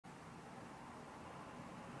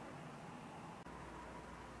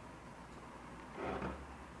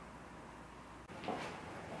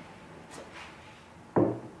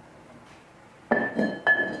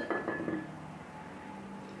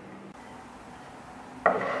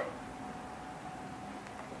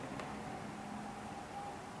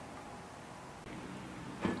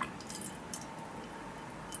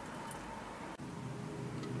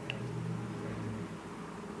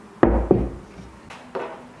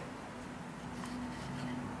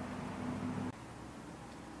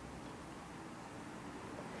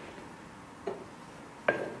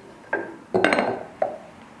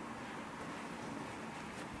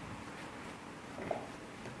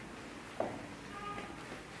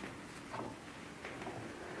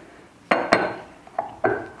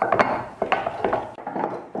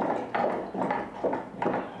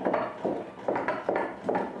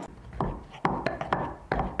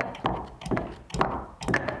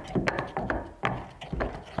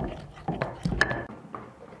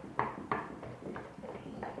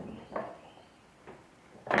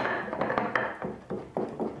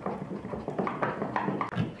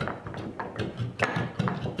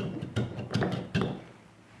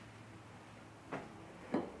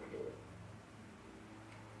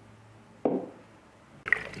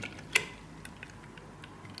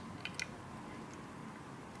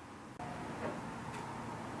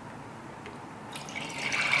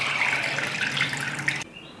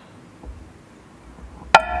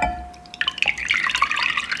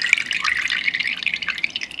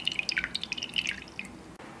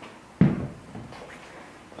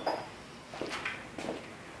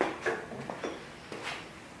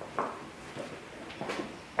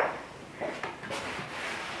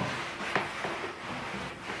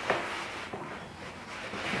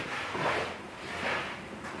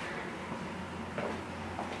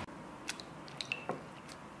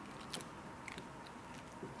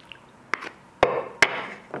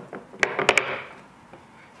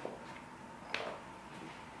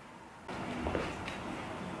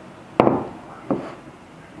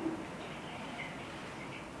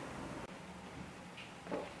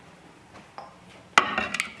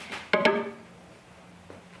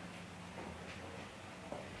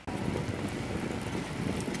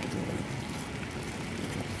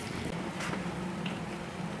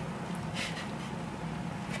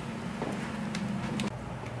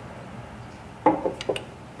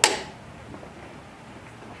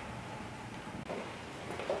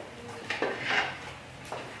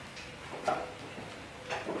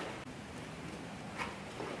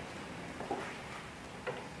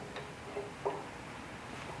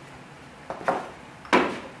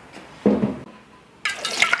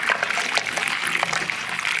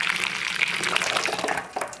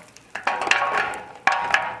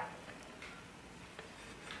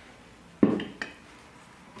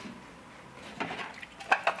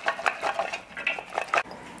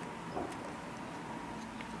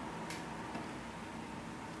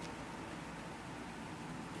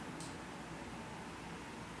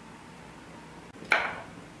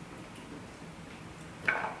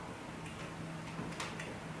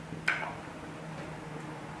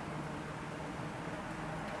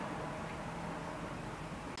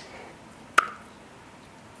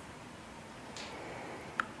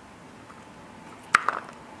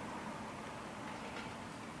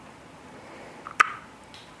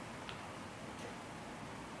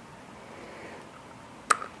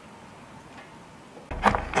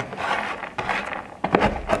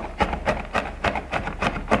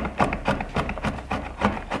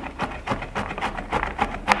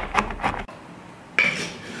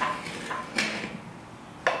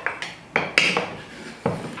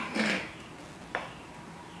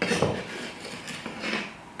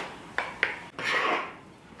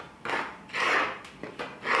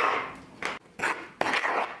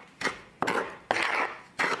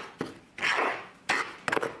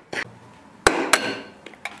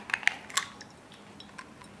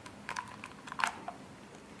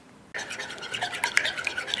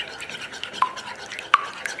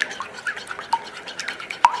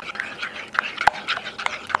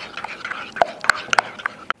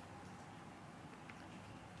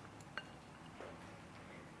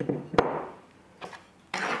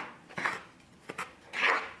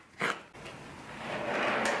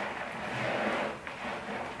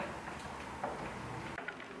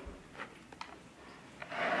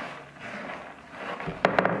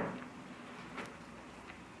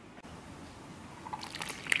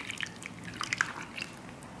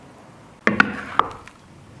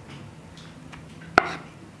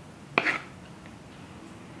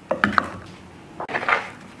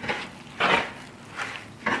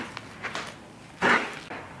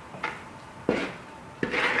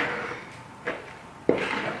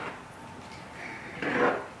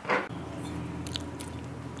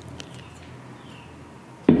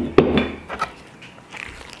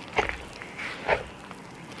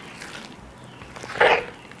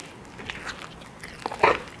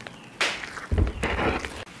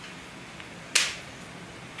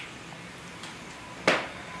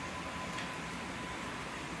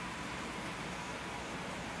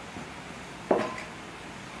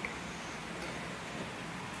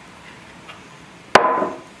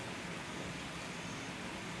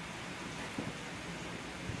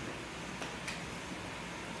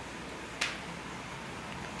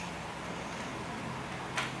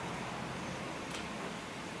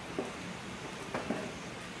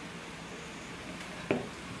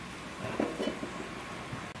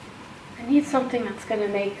I need something that's going to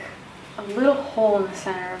make a little hole in the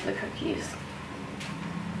center of the cookies.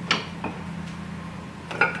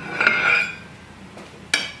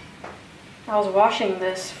 I was washing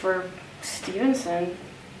this for Stevenson.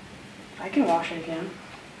 I can wash it again.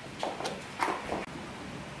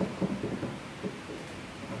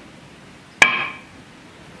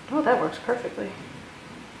 Oh, that works perfectly.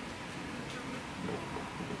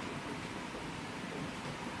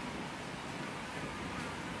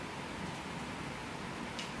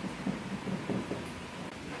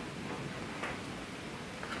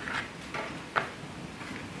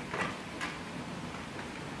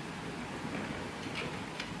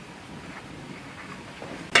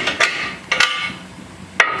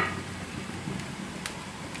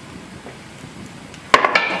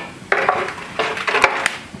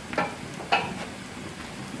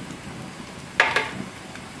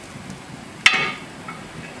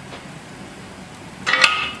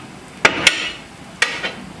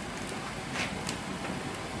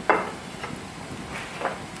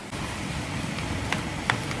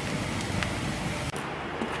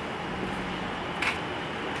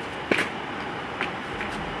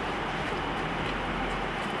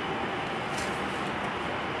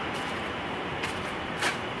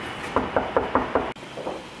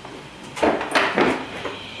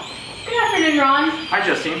 Ron. Hi,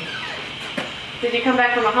 Justine. Did you come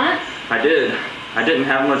back from a hunt? I did. I didn't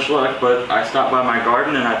have much luck, but I stopped by my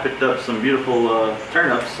garden and I picked up some beautiful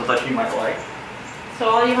turnips I thought you might like. So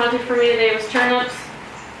all you hunted for me today was turnips?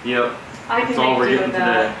 Yep. I can That's all make we're do getting with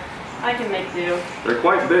that. today. I can make do. They're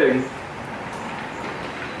quite big.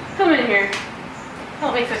 Come in here.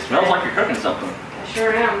 Help me fix Smells it. like you're cooking something. I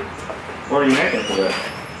sure am. What are you making today?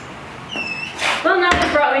 Well, now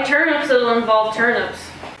they brought me turnips, it'll involve turnips.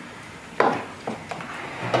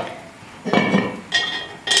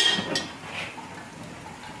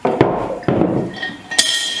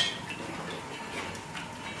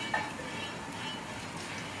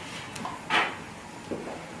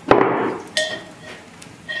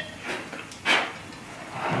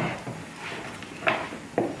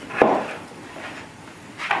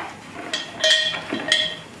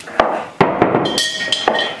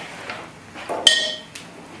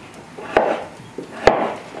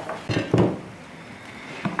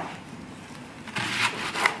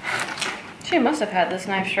 She must have had this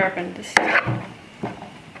knife sharpened. This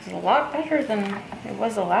is a lot better than it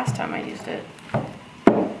was the last time I used it.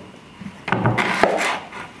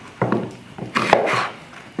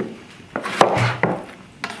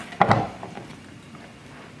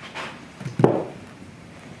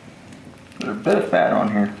 There's a bit of fat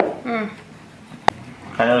on here.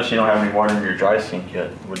 I noticed you don't have any water in your dry sink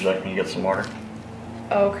yet. Would you like me to get some water?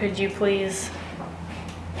 Oh, could you please?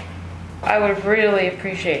 I would really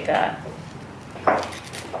appreciate that.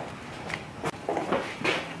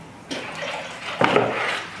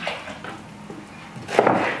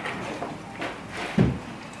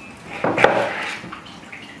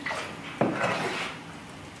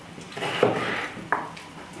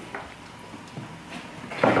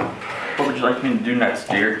 What would you like me to do next,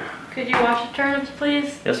 dear? Could you wash the turnips,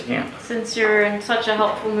 please? Yes, I can. Since you're in such a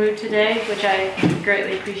helpful mood today, which I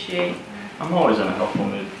greatly appreciate. I'm always in a helpful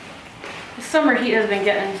mood. The summer heat has been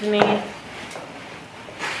getting to me.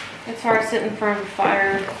 It's hard sitting in front of a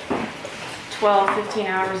fire 12, 15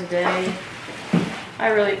 hours a day. I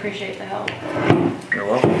really appreciate the help. You're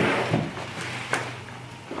welcome.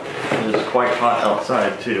 It is quite hot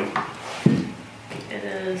outside, too. It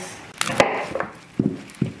is.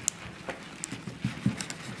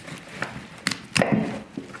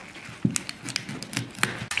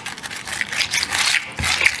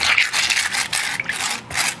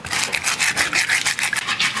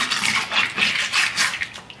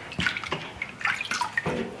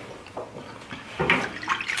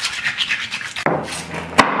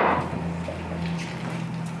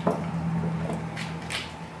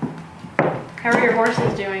 How are your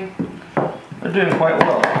horses doing? They're doing quite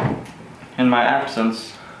well. In my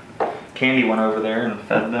absence, Candy went over there and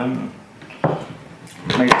fed them.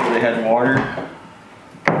 Made sure they had water.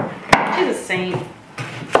 She's a saint.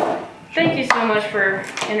 Thank you so much for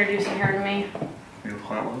introducing her to me. You're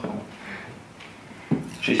quite welcome.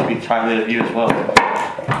 She speaks highly of you as well.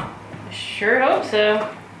 Sure hope so.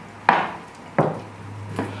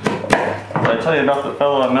 Did I tell you about the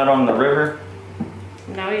fellow I met on the river?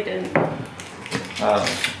 No, you didn't.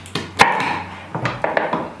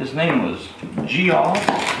 His name was Gial.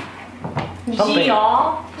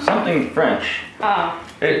 Something French. Ah.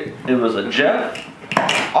 It was a Jeff.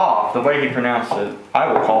 The way he pronounced it,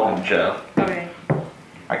 I will call him Jeff. Okay.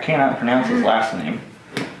 I cannot pronounce his last name.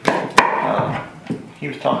 He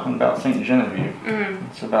was talking about St. Genevieve.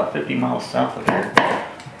 It's about 50 miles south of here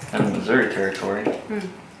in the Missouri Territory.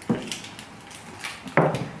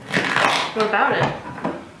 What about it?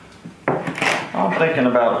 I'm thinking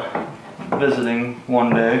about visiting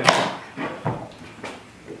one day.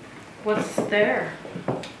 What's there?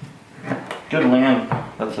 Good land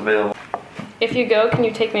that's available. If you go, can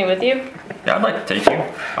you take me with you? Yeah, I'd like to take you.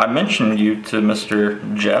 I mentioned you to Mr.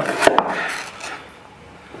 Jeff.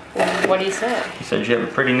 What did he say? He said you have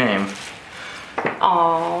a pretty name.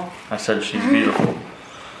 Aww. I said she's beautiful.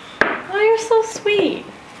 Oh, you're so sweet.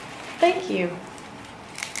 Thank you.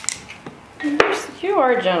 You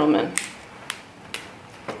are a gentleman.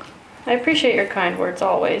 I appreciate your kind words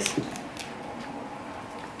always.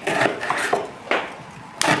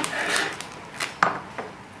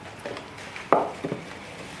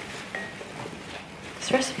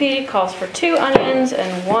 This recipe calls for 2 onions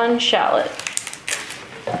and 1 shallot.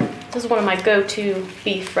 This is one of my go-to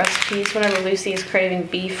beef recipes whenever Lucy is craving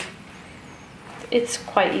beef. It's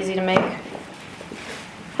quite easy to make.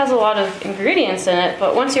 Has a lot of ingredients in it,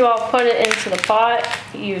 but once you all put it into the pot,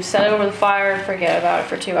 you set it over the fire and forget about it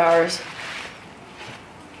for 2 hours.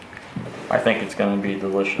 I think it's going to be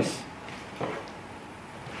delicious.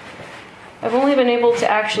 I've only been able to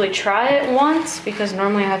actually try it once because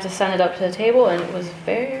normally I have to send it up to the table, and it was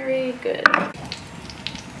very good.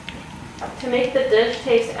 To make the dish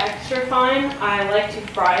taste extra fine, I like to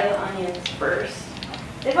fry the onions first.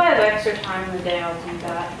 If I have extra time in the day, I'll do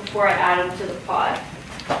that before I add them to the pot.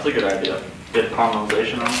 That's a good idea. Get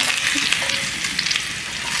caramelization on it.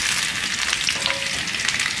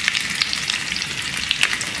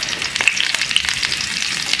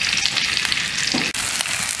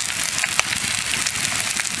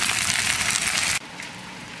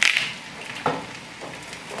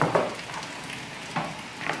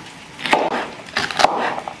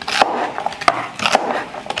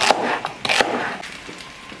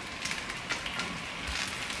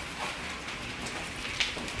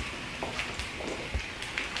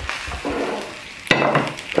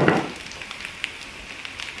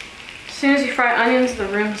 fried onions, the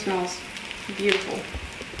room smells beautiful.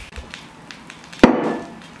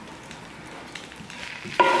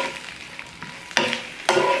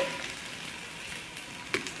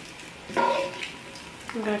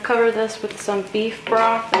 I'm going to cover this with some beef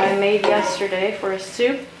broth that I made yesterday for a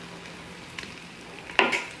soup.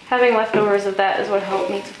 Having leftovers of that is what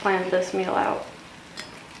helped me to plan this meal out.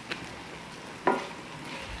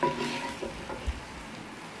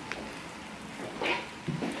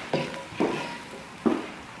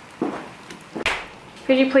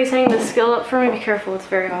 Could you please hang the skillet up for me? Be careful, it's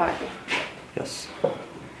very hot. Yes.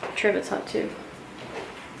 Trivet's hot too.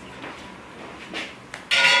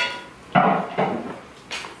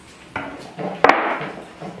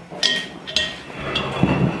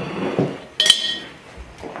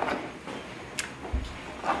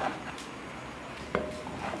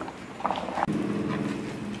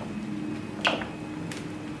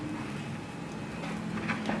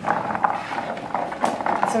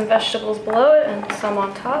 Some vegetables below it and some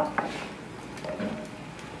on top.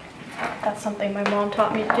 That's something my mom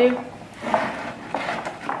taught me to do.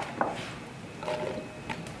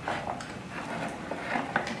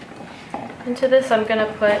 Into this I'm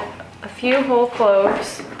gonna put a few whole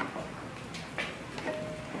cloves.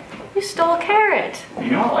 You stole a carrot.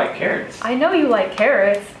 You know I like carrots. I know you like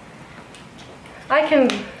carrots. I can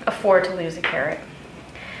afford to lose a carrot.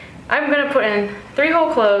 I'm gonna put in 3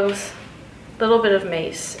 whole cloves, a little bit of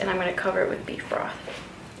mace, and I'm going to cover it with beef broth.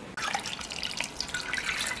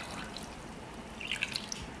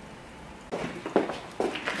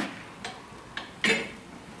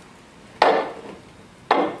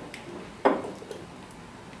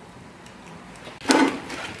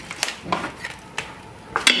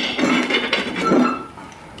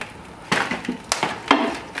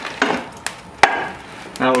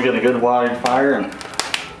 Now we get a good wide fire and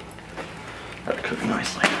that cook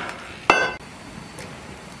nicely.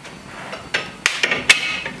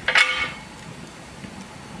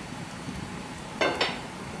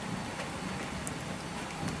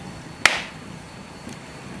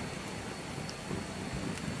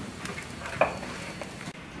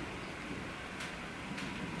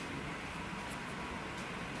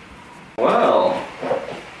 Well,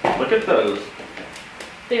 look at those.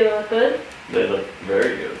 Do they look good? They look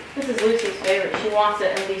very good. This is Lucy's favorite. She wants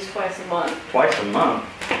it at least twice a month. Twice a month?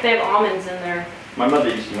 They have almonds in there. My mother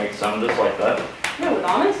used to make some just like that. No, with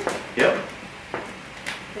almonds? Yep.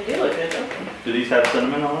 They do look good though. Do these have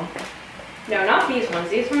cinnamon on them? No, not these ones.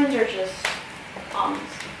 These ones are just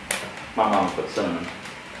almonds. My mom put cinnamon.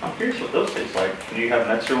 I'm curious what those taste like. Do you have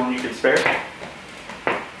an extra one you could spare?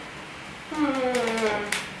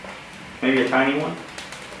 Maybe a tiny one?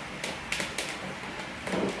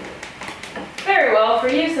 Very well for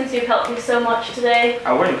you, since you've helped me so much today.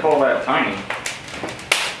 I wouldn't call that tiny.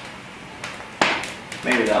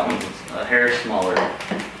 Maybe that one's a hair smaller.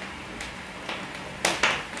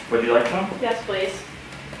 Would you like some? Yes, please.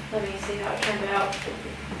 Let me see how it turned out.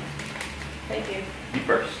 Thank you. You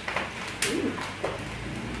first. Ooh.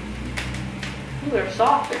 Ooh, they're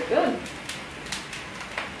soft. They're good.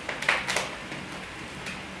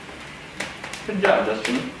 Good job,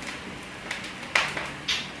 Justine.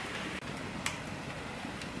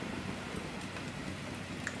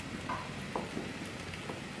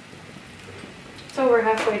 So we're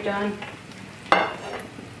halfway done.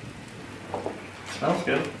 Smells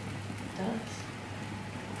good. It does.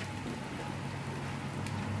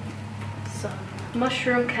 Some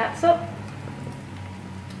mushroom catsup.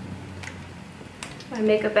 I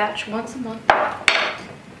make a batch once a month.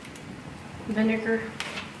 Vinegar.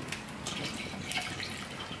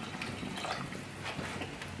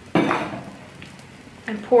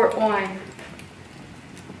 And port wine.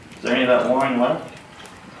 Is there any of that wine left?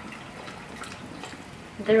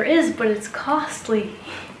 There is, but it's costly.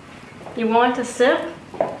 You want a sip?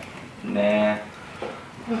 Nah.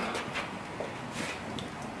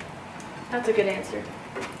 That's a good answer.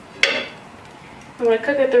 I'm going to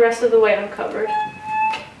cook it the rest of the way uncovered.